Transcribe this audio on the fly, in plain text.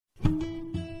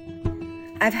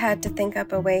I've had to think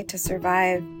up a way to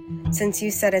survive. Since you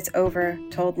said it's over,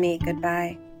 told me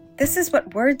goodbye. This is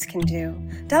what words can do.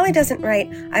 Dolly doesn't write,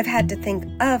 I've had to think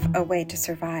of a way to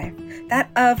survive. That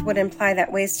of would imply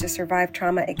that ways to survive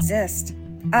trauma exist.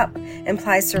 Up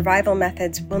implies survival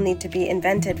methods will need to be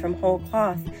invented from whole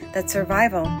cloth, that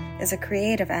survival is a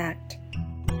creative act.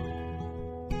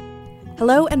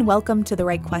 Hello and welcome to The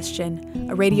Right Question,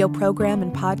 a radio program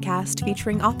and podcast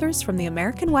featuring authors from the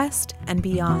American West and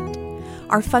beyond.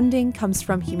 Our funding comes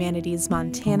from Humanities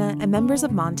Montana and members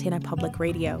of Montana Public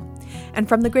Radio, and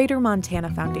from the Greater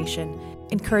Montana Foundation,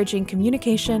 encouraging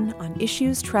communication on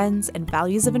issues, trends, and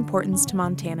values of importance to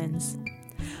Montanans.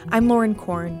 I'm Lauren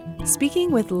Korn,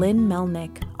 speaking with Lynn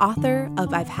Melnick, author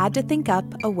of I've Had to Think Up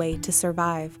a Way to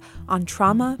Survive, on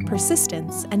trauma,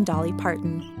 persistence, and Dolly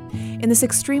Parton. In this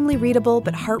extremely readable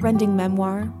but heartrending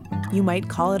memoir, you might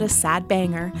call it a sad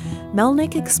banger,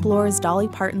 Melnick explores Dolly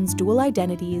Parton's dual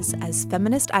identities as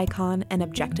feminist icon and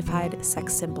objectified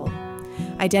sex symbol.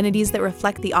 Identities that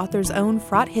reflect the author's own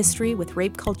fraught history with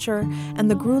rape culture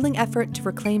and the grueling effort to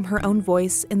reclaim her own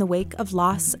voice in the wake of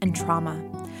loss and trauma.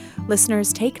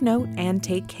 Listeners, take note and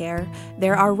take care.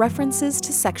 There are references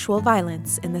to sexual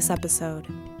violence in this episode.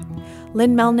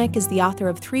 Lynn Melnick is the author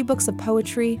of 3 books of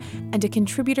poetry and a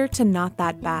contributor to Not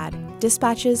That Bad,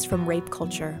 Dispatches from Rape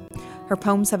Culture. Her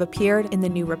poems have appeared in The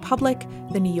New Republic,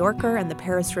 The New Yorker, and the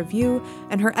Paris Review,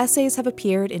 and her essays have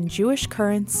appeared in Jewish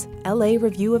Currents, LA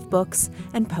Review of Books,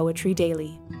 and Poetry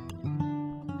Daily.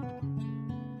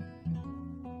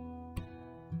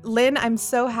 Lynn, I'm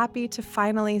so happy to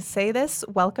finally say this.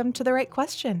 Welcome to The Right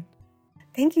Question.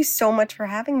 Thank you so much for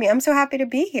having me. I'm so happy to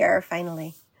be here,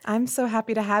 finally. I'm so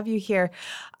happy to have you here.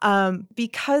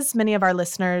 Because many of our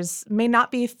listeners may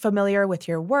not be familiar with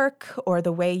your work or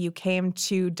the way you came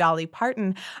to Dolly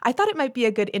Parton, I thought it might be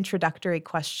a good introductory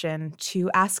question to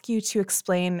ask you to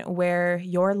explain where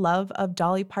your love of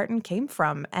Dolly Parton came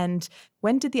from and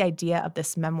when did the idea of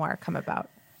this memoir come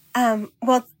about?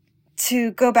 Well,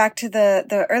 to go back to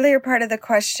the earlier part of the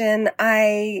question,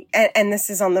 and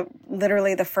this is on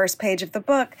literally the first page of the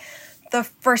book, the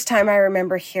first time I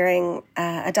remember hearing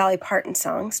a Dolly Parton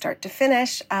song, start to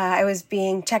finish, I was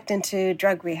being checked into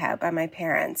drug rehab by my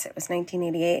parents. It was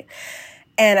 1988.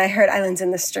 And I heard Islands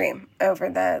in the Stream over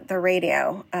the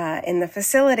radio in the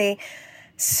facility.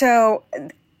 So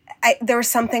there was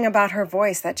something about her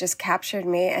voice that just captured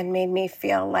me and made me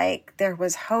feel like there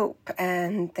was hope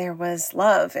and there was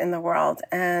love in the world.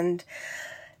 And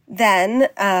then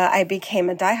I became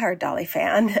a diehard Dolly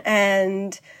fan,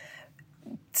 and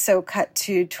so cut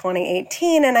to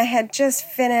 2018, and I had just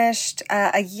finished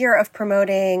a year of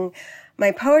promoting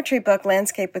my poetry book,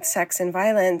 Landscape with Sex and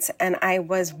Violence, and I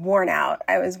was worn out.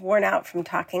 I was worn out from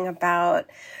talking about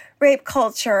rape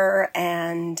culture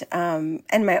and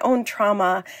my own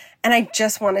trauma, and I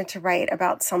just wanted to write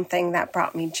about something that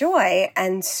brought me joy.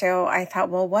 And so I thought,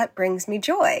 well, what brings me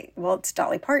joy? Well, it's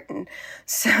Dolly Parton.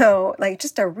 So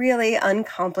just a really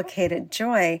uncomplicated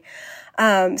joy.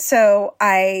 So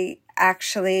I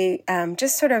actually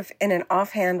just sort of in an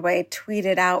offhand way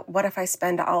tweeted out, what if I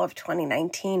spend all of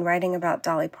 2019 writing about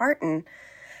Dolly Parton?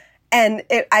 And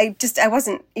I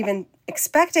wasn't even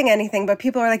expecting anything, but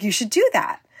people were like, you should do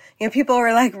that. People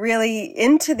were like really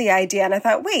into the idea. And I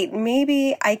thought, wait,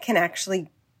 maybe I can actually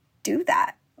do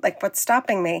that. What's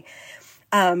stopping me?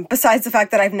 Besides the fact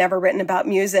that I've never written about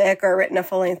music or written a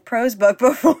full-length prose book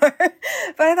before.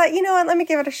 But I thought, you know what, let me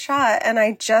give it a shot. And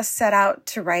I just set out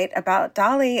to write about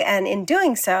Dolly. And in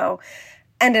doing so,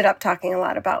 ended up talking a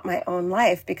lot about my own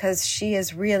life because she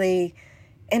is really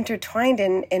intertwined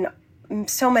in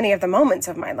so many of the moments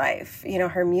of my life.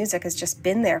 Her music has just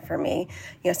been there for me,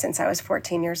 since I was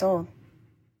 14 years old.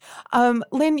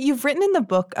 Lynn, you've written in the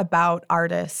book about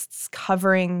artists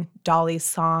covering Dolly's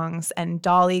songs and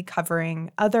Dolly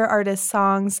covering other artists'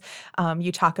 songs.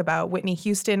 You talk about Whitney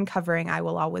Houston covering I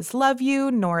Will Always Love You,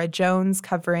 Norah Jones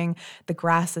covering The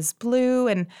Grass is Blue,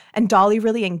 and Dolly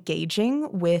really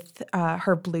engaging with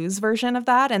her blues version of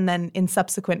that, and then in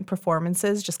subsequent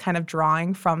performances just kind of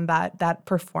drawing from that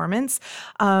performance.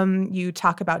 You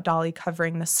talk about Dolly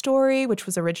covering The Story, which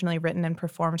was originally written and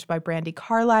performed by Brandi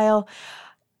Carlile.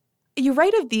 You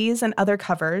write of these and other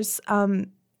covers.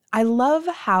 I love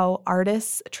how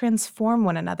artists transform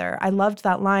one another. I loved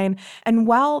that line. And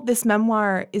while this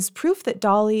memoir is proof that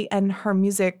Dolly and her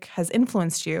music has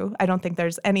influenced you, I don't think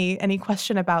there's any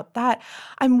question about that.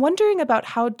 I'm wondering about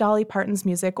how Dolly Parton's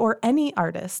music or any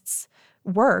artist's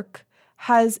work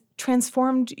has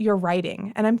transformed your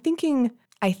writing. And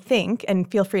I think, and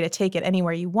feel free to take it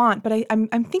anywhere you want, but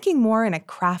I'm thinking more in a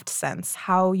craft sense,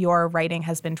 how your writing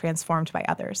has been transformed by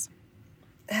others.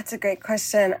 That's a great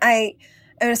question.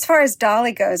 as far as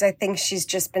Dolly goes, I think she's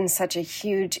just been such a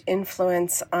huge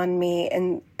influence on me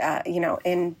in,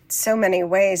 in so many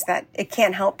ways that it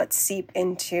can't help but seep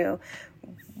into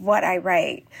what I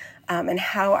write and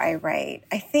how I write.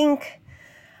 I think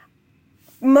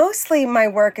mostly my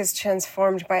work is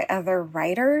transformed by other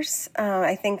writers.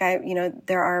 I think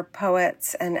there are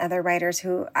poets and other writers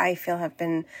who I feel have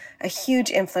been a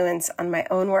huge influence on my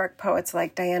own work. Poets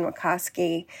like Diane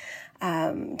Wachowski,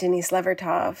 Denise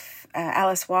Levertov,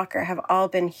 Alice Walker have all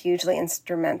been hugely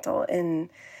instrumental in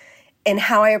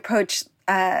how I approach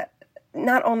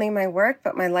not only my work,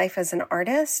 but my life as an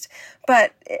artist.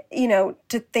 But,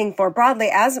 to think more broadly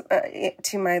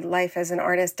to my life as an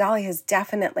artist, Dolly has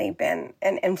definitely been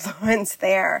an influence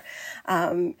there.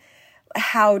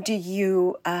 How do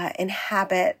you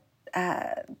inhabit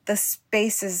the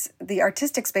spaces, the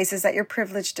artistic spaces that you're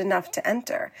privileged enough to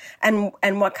enter, and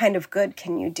what kind of good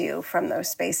can you do from those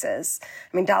spaces?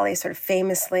 I mean, Dolly is sort of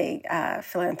famously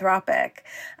philanthropic,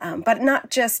 but not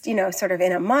just, sort of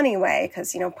in a money way,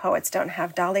 because, poets don't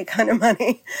have Dolly kind of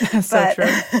money. So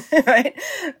true. Right?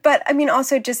 But I mean,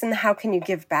 also just in how can you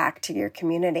give back to your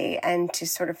community and to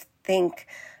sort of think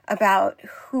about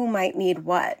who might need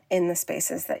what in the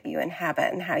spaces that you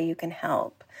inhabit and how you can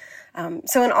help.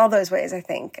 So in all those ways, I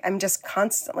think I'm just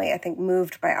constantly,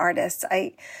 moved by artists.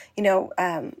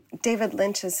 David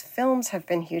Lynch's films have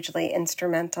been hugely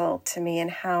instrumental to me in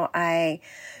how I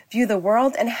view the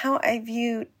world and how I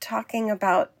view talking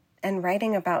about and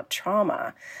writing about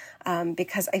trauma.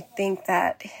 Because I think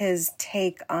that his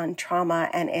take on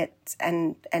trauma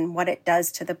and what it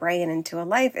does to the brain and to a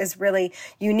life is really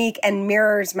unique and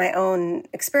mirrors my own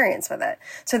experience with it.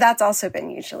 So that's also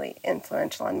been hugely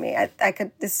influential on me.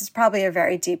 This is probably a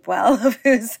very deep well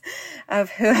of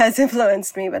who has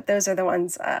influenced me, but those are the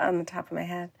ones on the top of my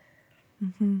head.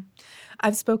 Mm-hmm.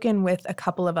 I've spoken with a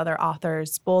couple of other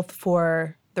authors, both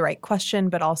for The Right Question,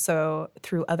 but also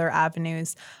through other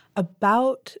avenues,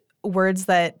 about words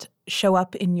that show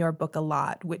up in your book a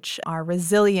lot, which are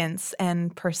resilience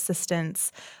and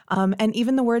persistence, and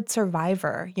even the word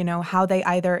survivor, how they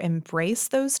either embrace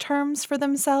those terms for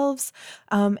themselves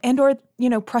and or,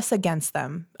 press against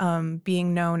them,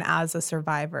 being known as a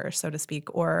survivor, so to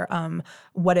speak, or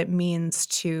what it means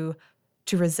to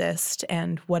resist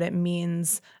and what it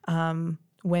means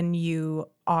when you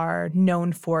are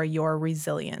known for your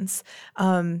resilience.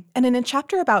 And in a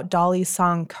chapter about Dolly's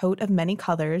song, Coat of Many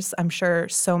Colors, I'm sure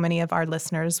so many of our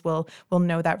listeners will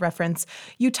know that reference,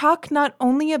 you talk not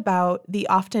only about the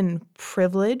often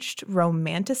privileged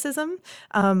romanticism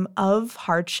of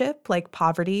hardship, like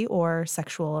poverty or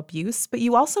sexual abuse, but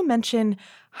you also mention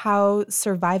how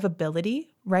survivability,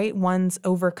 right, one's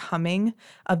overcoming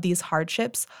of these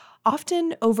hardships,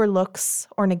 often overlooks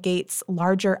or negates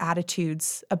larger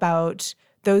attitudes about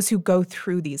those who go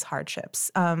through these hardships.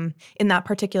 In that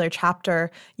particular chapter,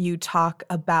 you talk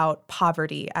about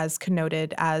poverty as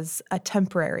connoted as a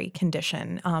temporary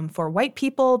condition for white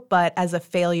people, but as a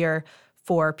failure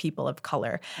for people of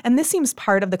color. And this seems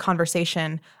part of the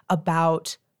conversation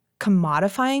about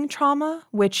commodifying trauma,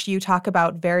 which you talk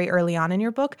about very early on in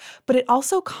your book, but it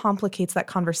also complicates that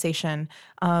conversation,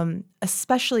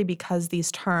 especially because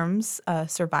these terms,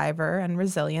 survivor and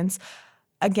resilience,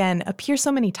 again, appear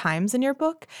so many times in your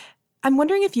book. I'm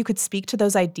wondering if you could speak to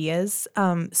those ideas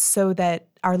so that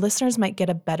our listeners might get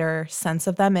a better sense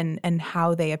of them and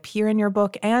how they appear in your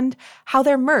book and how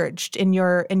they're merged in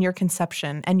your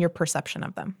conception and your perception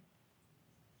of them.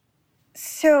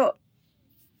 So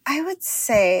I would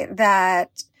say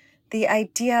that the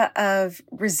idea of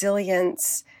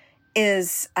resilience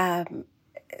is, to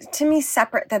me,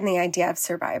 separate than the idea of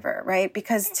survivor, right?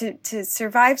 Because to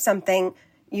survive something,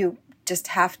 you just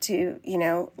have to,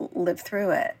 live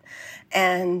through it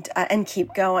and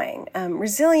keep going.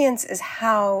 Resilience is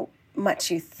how much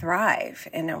you thrive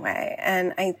in a way.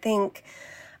 And I think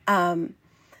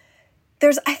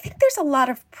there's a lot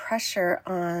of pressure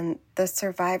on the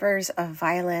survivors of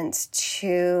violence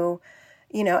to,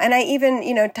 and I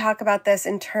even, talk about this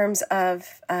in terms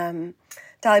of some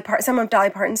of Dolly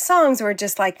Parton's songs were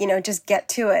just like, just get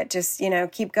to it, just,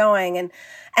 keep going.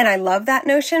 And I love that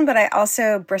notion, but I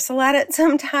also bristle at it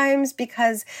sometimes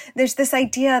because there's this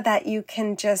idea that you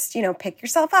can just, pick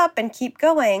yourself up and keep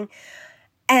going.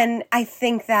 And I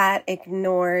think that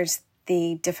ignores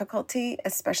the difficulty,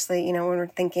 especially, when we're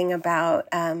thinking about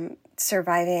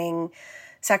surviving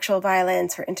sexual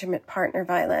violence or intimate partner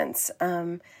violence.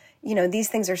 These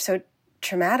things are so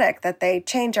traumatic that they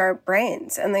change our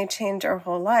brains and they change our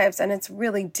whole lives. And it's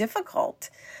really difficult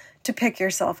to pick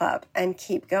yourself up and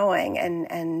keep going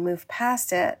and move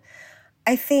past it.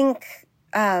 I think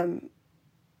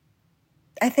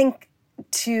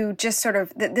to just sort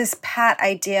of this pat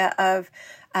idea of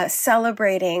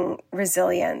celebrating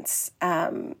resilience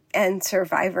and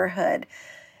survivorhood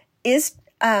is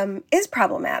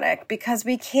problematic, because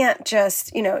we can't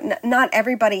just, not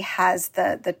everybody has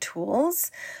the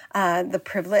tools, the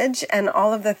privilege, and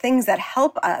all of the things that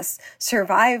help us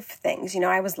survive things.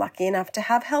 I was lucky enough to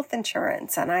have health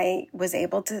insurance, and I was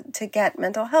able to get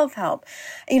mental health help,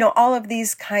 all of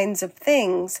these kinds of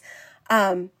things.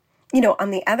 On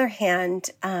the other hand,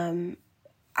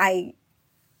 I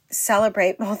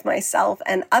celebrate both myself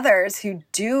and others who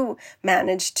do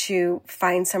manage to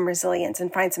find some resilience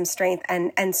and find some strength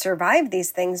and survive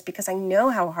these things, because I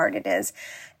know how hard it is.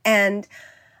 And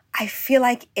I feel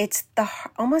like it's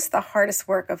almost the hardest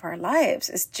work of our lives,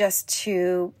 is just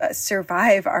to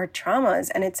survive our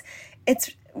traumas. And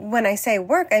it's when I say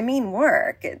work, I mean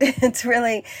work. It's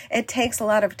really, it takes a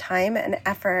lot of time and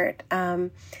effort,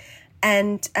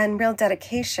 and real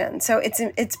dedication. So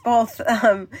it's both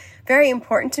very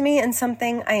important to me and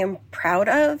something I am proud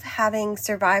of, having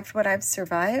survived what I've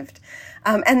survived,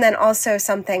 and then also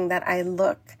something that I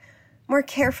look more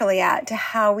carefully at, to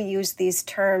how we use these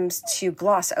terms to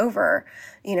gloss over,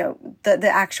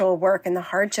 the actual work and the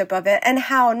hardship of it, and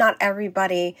how not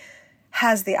everybody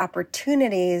has the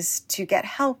opportunities to get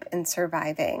help in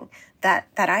surviving that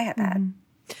I have had.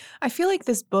 I feel like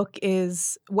this book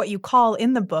is what you call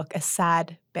in the book a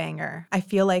sad banger. I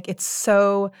feel like it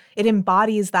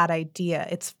embodies that idea.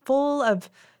 It's full of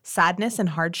sadness and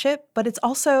hardship, but it's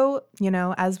also,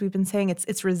 as we've been saying,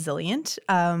 it's resilient,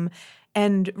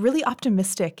 and really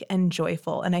optimistic and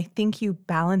joyful. And I think you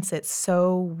balance it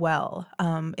so well.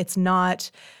 It's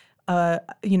not,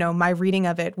 my reading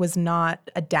of it was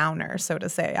not a downer, so to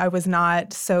say. I was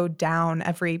not so down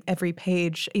every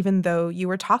page, even though you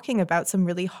were talking about some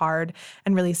really hard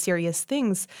and really serious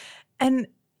things. And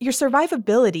your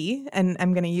survivability, and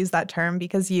I'm going to use that term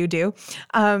because you do,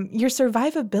 your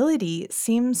survivability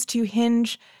seems to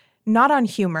hinge not on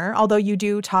humor, although you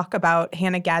do talk about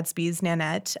Hannah Gadsby's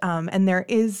Nanette, and there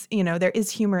is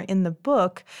humor in the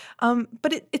book,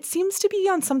 but it seems to be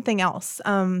on something else,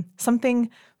 something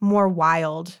more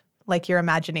wild, like your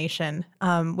imagination,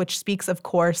 which speaks, of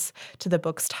course, to the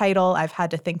book's title, I've Had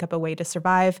to Think Up a Way to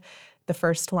Survive, the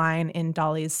first line in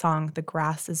Dolly's song, The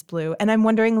Grass is Blue. And I'm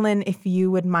wondering, Lynn, if you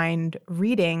would mind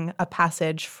reading a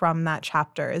passage from that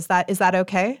chapter. Is that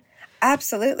okay?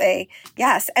 Absolutely.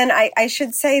 Yes. And I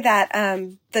should say that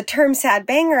the term sad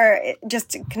banger, it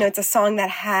just connotes a song that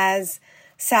has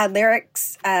sad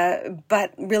lyrics,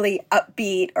 but really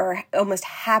upbeat or almost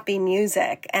happy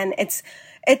music. And it's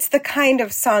the kind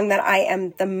of song that I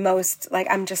am the most,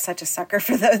 I'm just such a sucker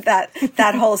for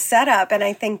that whole setup. And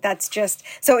I think that's just,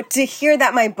 so to hear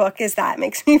that my book is that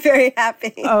makes me very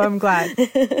happy. Oh, I'm glad.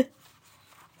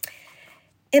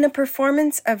 In a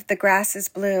performance of The Grass is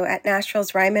Blue at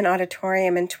Nashville's Ryman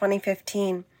Auditorium in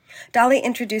 2015, Dolly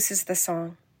introduces the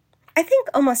song. I think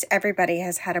almost everybody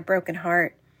has had a broken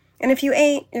heart. And if you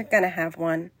ain't, you're gonna have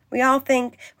one. We all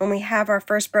think when we have our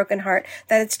first broken heart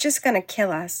that it's just gonna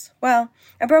kill us. Well,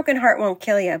 a broken heart won't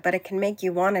kill you, but it can make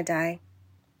you wanna die.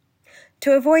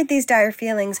 To avoid these dire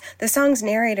feelings, the song's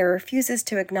narrator refuses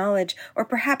to acknowledge or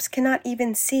perhaps cannot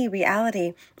even see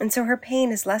reality, and so her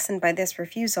pain is lessened by this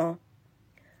refusal.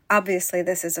 Obviously,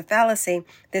 this is a fallacy,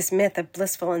 this myth of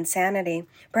blissful insanity,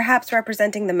 perhaps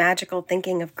representing the magical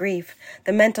thinking of grief,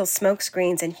 the mental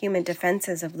smokescreens and human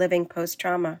defenses of living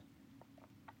post-trauma.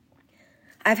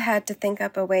 I've had to think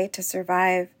up a way to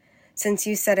survive since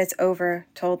you said it's over,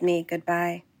 told me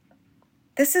goodbye.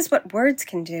 This is what words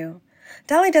can do.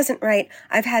 Dolly doesn't write,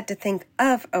 I've had to think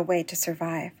of a way to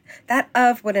survive. That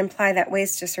of would imply that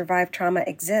ways to survive trauma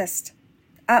exist.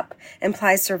 Up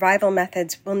implies survival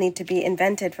methods will need to be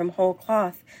invented from whole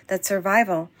cloth, that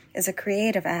survival is a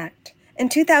creative act. In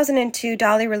 2002,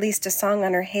 Dolly released a song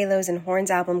on her Halos and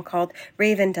Horns album called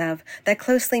Raven Dove that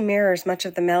closely mirrors much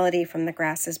of the melody from The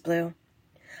Grass is Blue.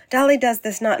 Dolly does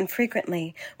this not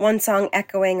infrequently, one song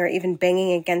echoing or even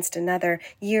banging against another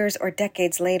years or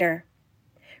decades later.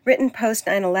 Written post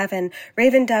 9/11,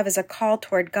 Raven Dove is a call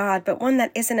toward God, but one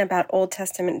that isn't about Old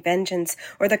Testament vengeance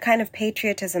or the kind of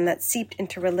patriotism that seeped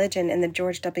into religion in the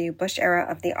George W. Bush era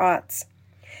of the aughts.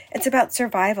 It's about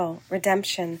survival,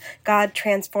 redemption, God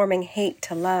transforming hate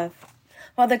to love.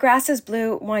 While The Grass is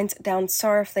Blue winds down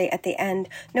sorrowfully at the end,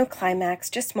 no climax,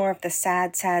 just more of the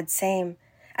sad, sad same.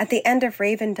 At the end of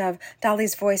Raven Dove,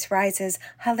 Dolly's voice rises,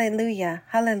 Hallelujah,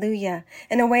 Hallelujah,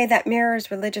 in a way that mirrors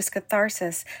religious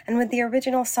catharsis, and with the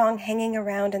original song hanging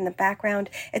around in the background,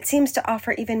 it seems to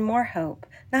offer even more hope,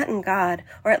 not in God,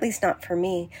 or at least not for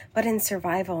me, but in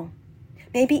survival.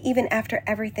 Maybe even after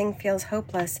everything feels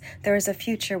hopeless, there is a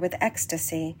future with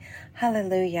ecstasy.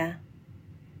 Hallelujah.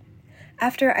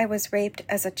 After I was raped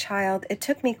as a child, it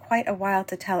took me quite a while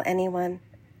to tell anyone.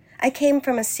 I came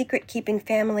from a secret-keeping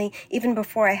family even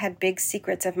before I had big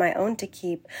secrets of my own to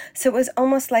keep, so it was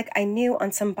almost like I knew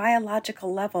on some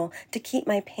biological level to keep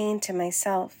my pain to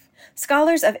myself.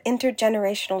 Scholars of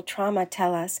intergenerational trauma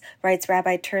tell us, writes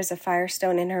Rabbi Tirzah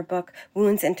Firestone in her book,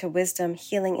 Wounds into Wisdom,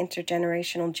 Healing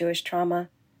Intergenerational Jewish Trauma,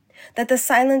 that the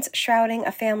silence shrouding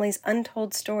a family's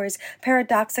untold stories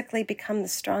paradoxically become the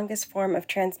strongest form of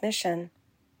transmission.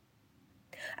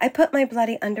 I put my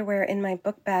bloody underwear in my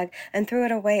book bag and threw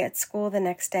it away at school the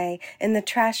next day, in the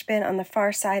trash bin on the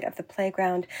far side of the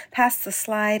playground, past the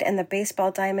slide and the baseball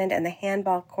diamond and the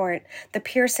handball court, the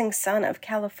piercing sun of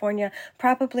California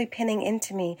probably pinning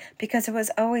into me because it was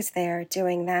always there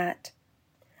doing that.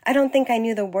 I don't think I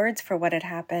knew the words for what had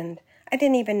happened. I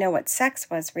didn't even know what sex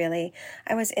was, really.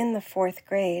 I was in the 4th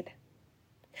grade.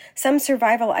 Some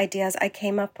survival ideas I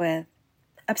came up with.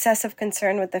 Obsessive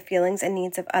concern with the feelings and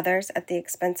needs of others at the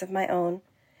expense of my own,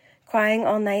 crying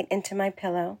all night into my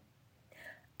pillow.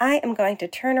 I am going to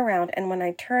turn around, and when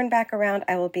I turn back around,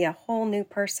 I will be a whole new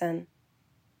person.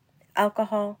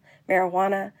 Alcohol,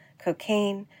 marijuana,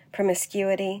 cocaine,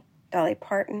 promiscuity, Dolly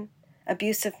Parton,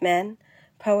 abusive men,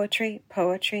 poetry,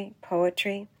 poetry,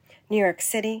 poetry, New York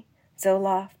City,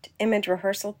 Zoloft, image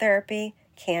rehearsal therapy,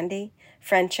 candy,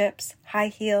 friendships, high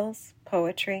heels,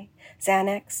 poetry,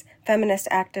 Xanax, feminist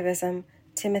activism,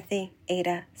 Timothy,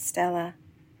 Ada, Stella.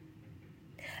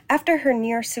 After her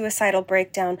near-suicidal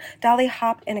breakdown, Dolly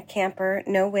hopped in a camper,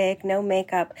 no wig, no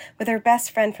makeup, with her best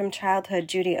friend from childhood,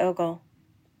 Judy Ogle.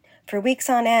 For weeks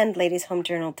on end, Ladies' Home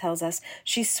Journal tells us,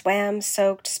 she swam,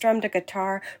 soaked, strummed a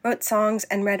guitar, wrote songs,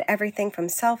 and read everything from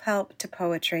self-help to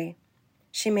poetry.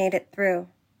 She made it through.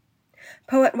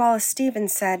 Poet Wallace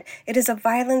Stevens said, "It is a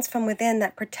violence from within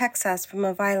that protects us from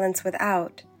a violence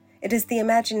without. It is the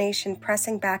imagination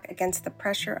pressing back against the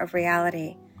pressure of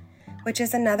reality," which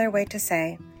is another way to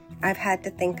say, I've had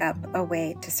to think up a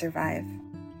way to survive.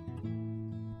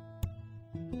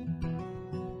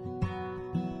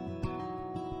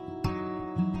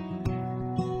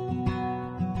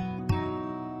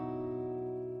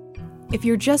 If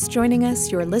you're just joining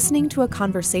us, you're listening to a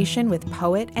conversation with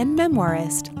poet and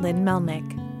memoirist Lynn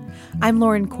Melnick. I'm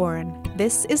Lauren Korn.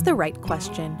 This is The Right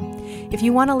Question. If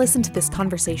you want to listen to this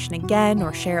conversation again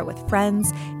or share it with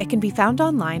friends, it can be found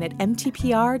online at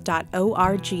mtpr.org,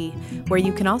 where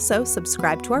you can also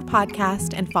subscribe to our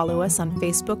podcast and follow us on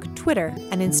Facebook, Twitter,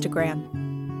 and Instagram.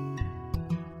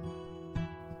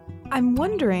 I'm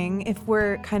wondering if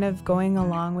we're kind of going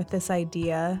along with this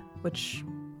idea, which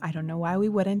I don't know why we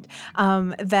wouldn't,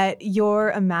 that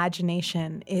your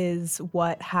imagination is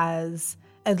what has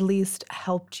at least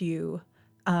helped you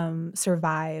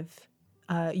survive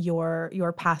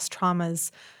your past traumas.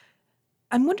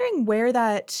 I'm wondering where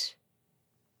that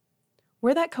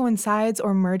coincides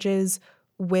or merges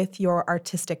with your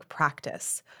artistic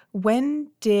practice.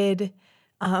 When did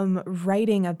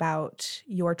writing about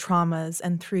your traumas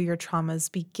and through your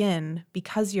traumas begin?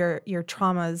 Because your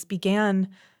traumas began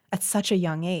at such a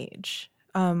young age.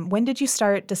 When did you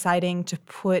start deciding to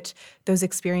put those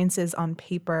experiences on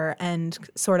paper and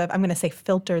sort of, I'm going to say,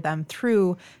 filter them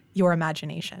through your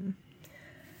imagination?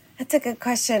 That's a good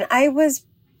question. I was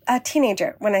a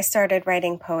teenager when I started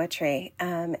writing poetry,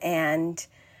 and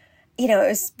it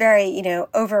was very,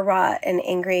 overwrought and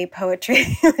angry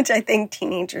poetry, which I think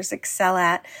teenagers excel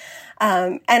at.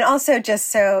 And also just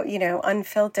so,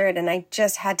 unfiltered. And I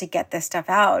just had to get this stuff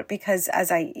out because,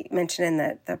 as I mentioned in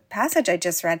the passage I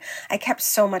just read, I kept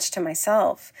so much to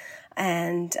myself.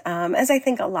 And as I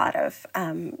think a lot of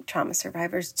trauma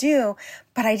survivors do,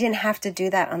 but I didn't have to do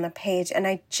that on the page. And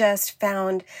I just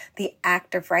found the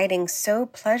act of writing so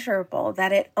pleasurable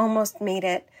that it almost made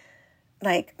it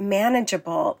like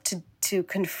manageable to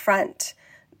confront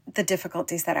the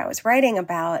difficulties that I was writing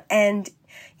about. And,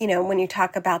 when you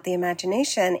talk about the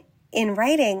imagination in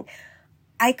writing,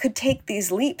 I could take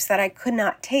these leaps that I could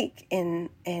not take in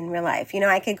real life.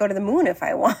 I could go to the moon if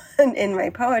I want in my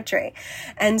poetry.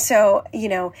 And so,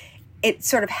 it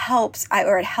sort of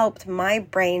it helped my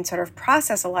brain sort of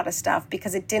process a lot of stuff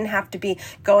because it didn't have to be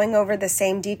going over the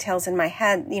same details in my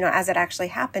head, as it actually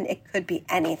happened. It could be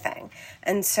anything.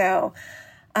 And so,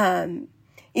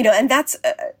 and that's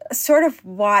sort of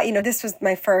why, this was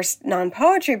my first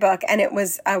non-poetry book, and it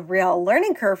was a real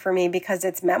learning curve for me because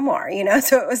it's memoir,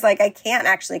 so it was like, I can't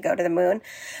actually go to the moon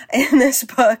in this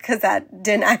book because that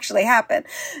didn't actually happen,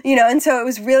 and so it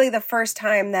was really the first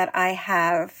time that I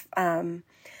have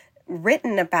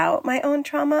written about my own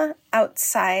trauma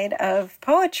outside of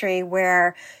poetry,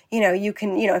 where, you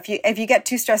can, if you get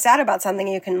too stressed out about something,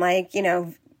 you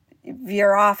can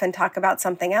veer off and talk about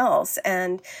something else.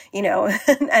 And,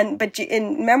 but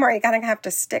in memoir, you kind of have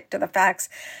to stick to the facts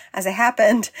as it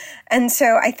happened. And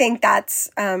so I think that's,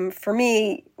 for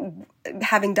me,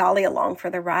 having Dolly along for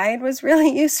the ride was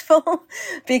really useful,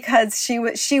 because she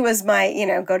was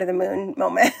my, go to the moon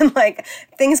moment. Like,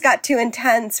 things got too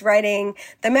intense writing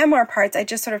the memoir parts. I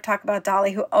just sort of talk about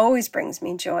Dolly, who always brings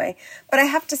me joy. But I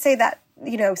have to say that,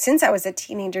 since I was a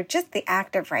teenager, just the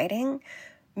act of writing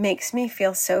makes me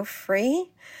feel so free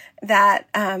that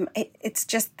it's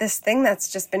just this thing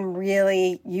that's just been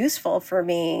really useful for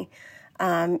me.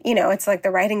 It's like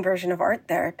the writing version of art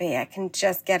therapy. I can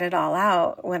just get it all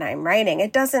out when I'm writing.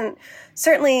 It doesn't,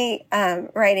 certainly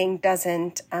writing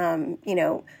doesn't,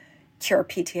 cure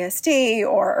PTSD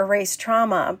or erase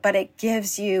trauma, but it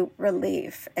gives you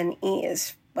relief and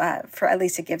ease. For at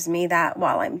least it gives me that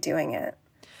while I'm doing it.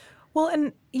 Well,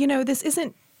 and, this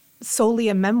isn't solely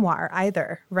a memoir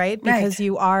either, right? Because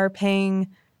you are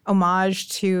paying homage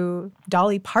to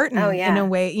Dolly Parton in a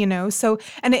way, So,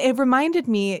 and it reminded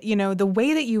me, the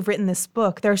way that you've written this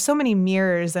book, there are so many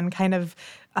mirrors and kind of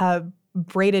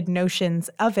braided notions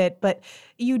of it, but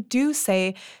you do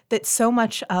say that so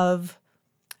much of,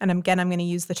 and again, I'm going to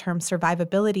use the term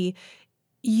survivability,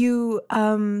 you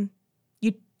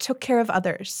took care of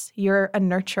others. You're a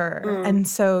nurturer. And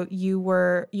so you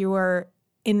were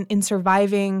in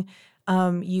surviving,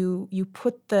 you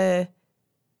put the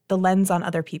lens on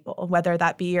other people, whether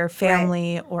that be your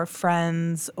family or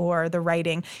friends or the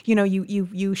writing.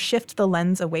 You shift the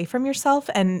lens away from yourself,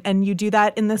 and you do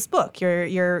that in this book.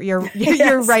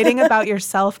 You're writing about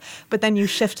yourself, but then you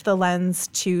shift the lens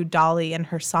to Dolly and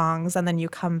her songs, and then you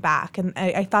come back. And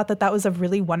I thought that was a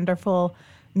really wonderful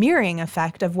mirroring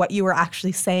effect of what you were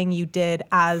actually saying you did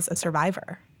as a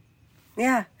survivor.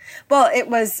 Yeah. Well, it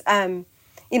was,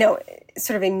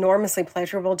 sort of enormously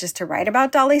pleasurable just to write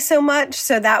about Dolly so much.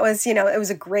 So that was, it was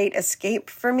a great escape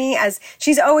for me, as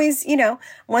she's always,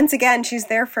 once again, she's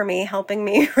there for me, helping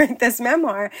me write this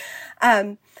memoir.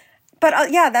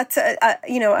 That's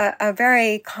a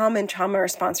very common trauma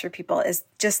response for people, is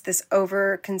just this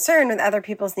over concern with other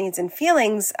people's needs and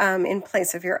feelings in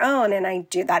place of your own. And I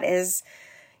do, that is,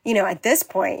 at this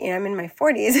point, I'm in my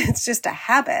 40s, it's just a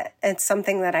habit. It's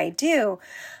something that I do.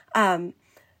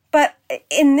 But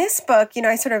in this book,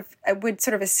 I would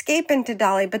sort of escape into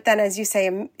Dolly, but then, as you say,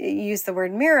 you use the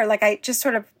word mirror, like I just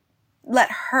sort of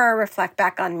let her reflect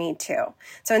back on me too.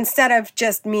 So instead of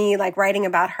just me like writing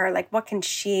about her, like what can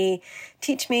she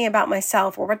teach me about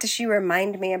myself, or what does she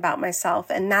remind me about myself?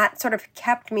 And that sort of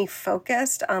kept me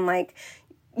focused on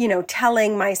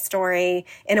telling my story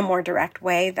in a more direct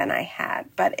way than I had.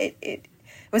 But it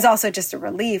was also just a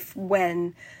relief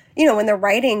when the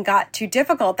writing got too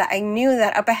difficult, that I knew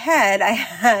that up ahead I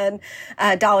had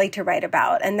Dolly to write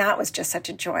about. And that was just such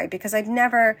a joy, because I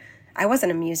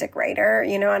wasn't a music writer,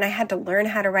 and I had to learn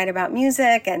how to write about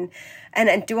music and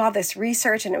do all this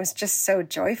research. And it was just so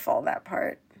joyful, that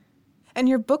part. And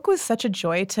your book was such a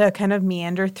joy to kind of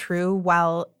meander through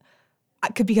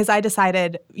because I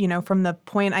decided, from the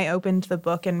point I opened the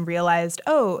book and realized,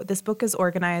 this book is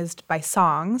organized by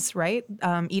songs, right?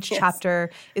 Each chapter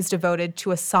is devoted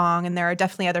to a song, and there are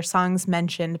definitely other songs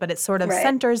mentioned, but it sort of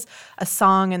centers a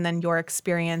song, and then your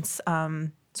experience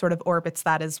sort of orbits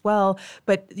that as well.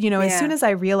 But, as soon as I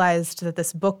realized that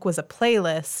this book was a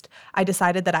playlist, I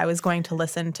decided that I was going to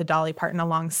listen to Dolly Parton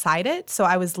alongside it. So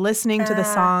I was listening to the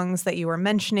songs that you were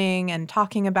mentioning and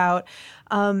talking about.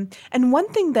 And one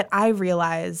thing that I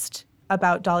realized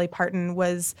about Dolly Parton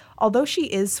was, although she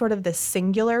is sort of this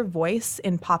singular voice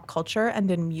in pop culture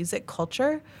and in music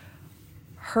culture,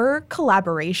 her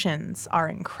collaborations are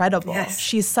incredible. Yes.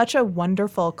 She's such a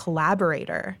wonderful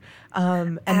collaborator.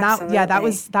 And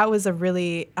that was a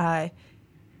really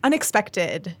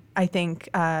unexpected, I think,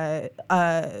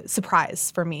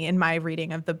 surprise for me in my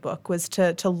reading of the book, was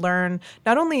to learn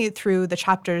not only through the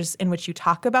chapters in which you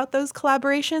talk about those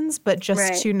collaborations, but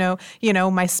just to know,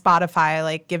 my Spotify,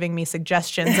 like giving me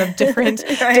suggestions of different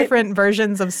different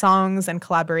versions of songs and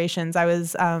collaborations.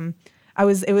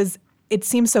 It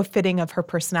seems so fitting of her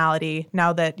personality,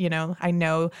 now that, I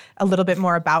know a little bit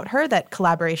more about her, that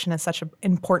collaboration is such an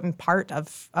important part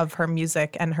of her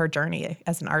music and her journey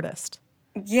as an artist.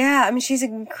 Yeah, I mean, she's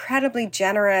incredibly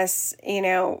generous,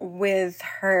 with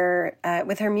her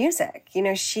music.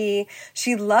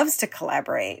 She loves to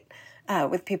collaborate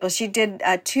with people. She did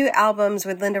 2 albums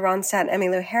with Linda Ronstadt and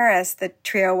Emmylou Harris, the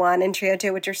Trio 1 and Trio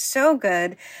 2, which are so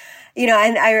good.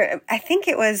 and I think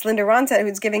it was Linda Ronstadt who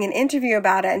was giving an interview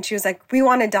about it, and she was like, we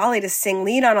wanted Dolly to sing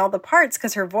lead on all the parts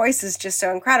because her voice is just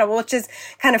so incredible, which is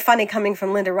kind of funny coming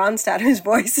from Linda Ronstadt, whose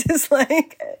voice is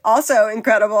like also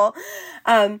incredible.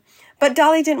 But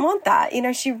Dolly didn't want that.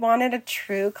 She wanted a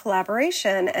true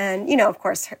collaboration. And, of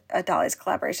course, Dolly's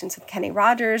collaborations with Kenny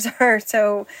Rogers are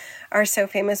so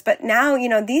famous. But now,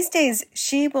 these days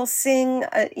she will sing,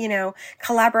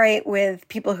 collaborate with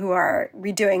people who are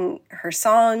redoing her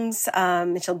songs.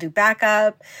 She'll do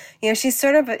backup. She's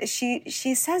sort of,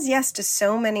 she says yes to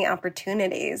so many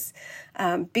opportunities.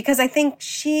 Because I think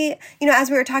she,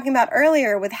 as we were talking about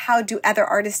earlier with how do other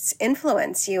artists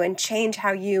influence you and change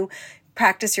how you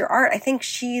practice your art, I think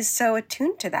she's so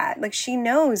attuned to that. Like she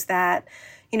knows that,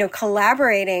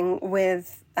 collaborating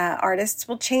with artists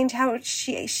will change how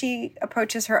she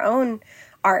approaches her own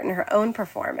art and her own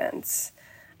performance.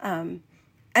 And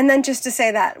then just to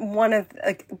say that one of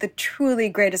the truly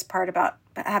greatest part about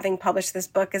having published this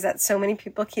book is that so many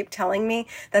people keep telling me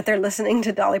that they're listening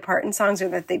to Dolly Parton songs, or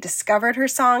that they discovered her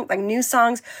song, like new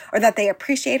songs, or that they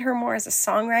appreciate her more as a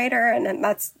songwriter. And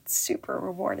that's super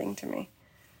rewarding to me.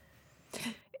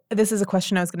 This is a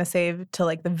question I was going to save till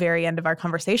like the very end of our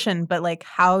conversation, but like,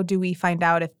 how do we find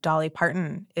out if Dolly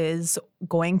Parton is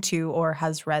going to or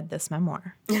has read this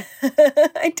memoir?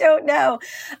 I don't know.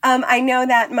 I know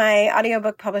that my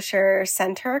audiobook publisher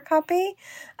sent her a copy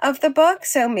of the book,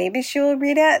 so maybe she will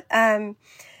read it.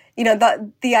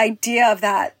 The idea of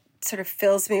that sort of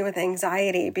fills me with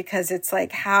anxiety, because it's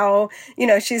like how,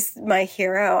 she's my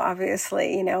hero,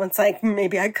 obviously, it's like,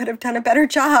 maybe I could have done a better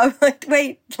job. Like,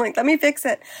 wait, let me fix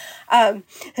it.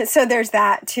 So there's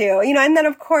that too, and then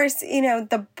of course,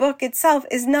 the book itself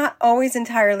is not always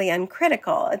entirely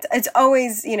uncritical. It's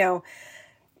always,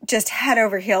 just head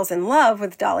over heels in love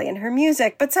with Dolly and her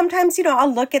music. But sometimes,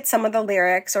 I'll look at some of the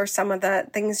lyrics or some of the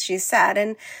things she said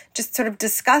and just sort of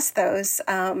discuss those,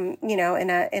 in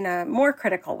a more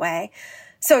critical way.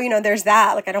 So, there's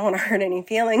that. Like, I don't want to hurt any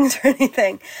feelings or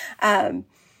anything.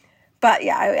 But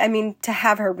yeah, I mean, to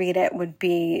have her read it would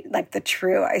be like the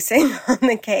true icing on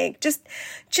the cake, just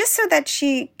so that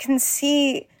she can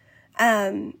see,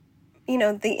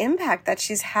 the impact that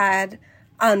she's had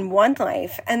on one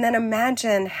life, and then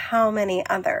imagine how many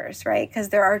others, right? Because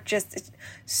there are just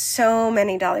so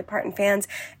many Dolly Parton fans,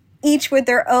 each with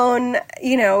their own,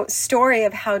 story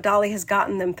of how Dolly has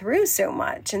gotten them through so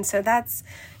much. And so that's,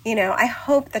 I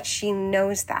hope that she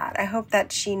knows that. I hope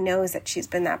that she knows that she's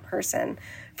been that person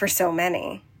for so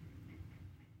many.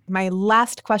 My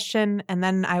last question, and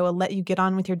then I will let you get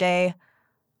on with your day.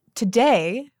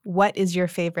 Today, what is your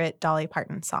favorite Dolly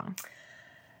Parton song?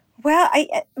 Well,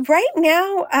 right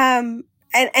now, and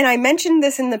I mentioned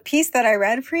this in the piece that I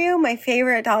read for you, my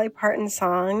favorite Dolly Parton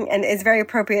song, and is very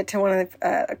appropriate to one of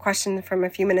the questions from a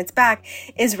few minutes back,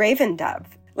 is Raven Dove.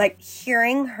 Like,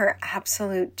 hearing her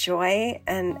absolute joy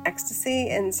and ecstasy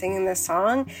in singing this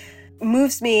song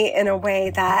moves me in a way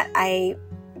that I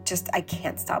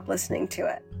can't stop listening to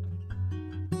it.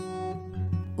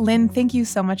 Lynn, thank you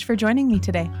so much for joining me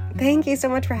today. Thank you so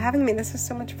much for having me. This was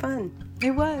so much fun.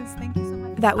 It was. Thank you so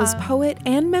much. That was poet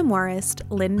and memoirist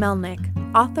Lynn Melnick,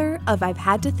 author of I've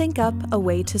Had to Think Up a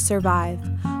Way to Survive,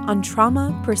 on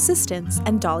trauma, persistence,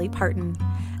 and Dolly Parton,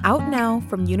 out now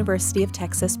from University of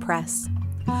Texas Press.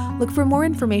 Look for more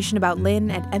information about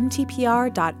Lynn at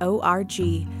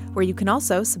mtpr.org, where you can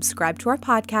also subscribe to our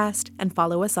podcast and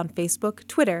follow us on Facebook,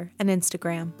 Twitter, and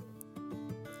Instagram.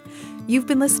 You've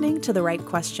been listening to The Right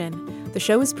Question. The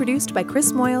show is produced by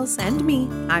Chris Moyles and me.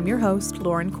 I'm your host,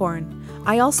 Lauren Korn.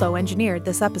 I also engineered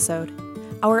this episode.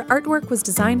 Our artwork was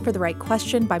designed for The Right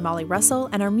Question by Molly Russell,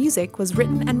 and our music was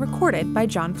written and recorded by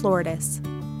John Floridis.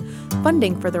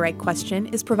 Funding for The Right Question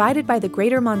is provided by the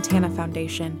Greater Montana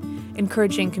Foundation,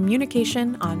 encouraging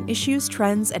communication on issues,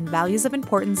 trends, and values of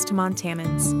importance to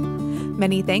Montanans.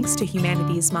 Many thanks to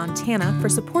Humanities Montana for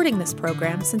supporting this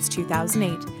program since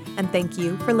 2008, and thank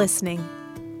you for listening.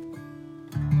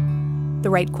 The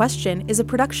Right Question is a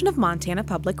production of Montana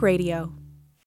Public Radio.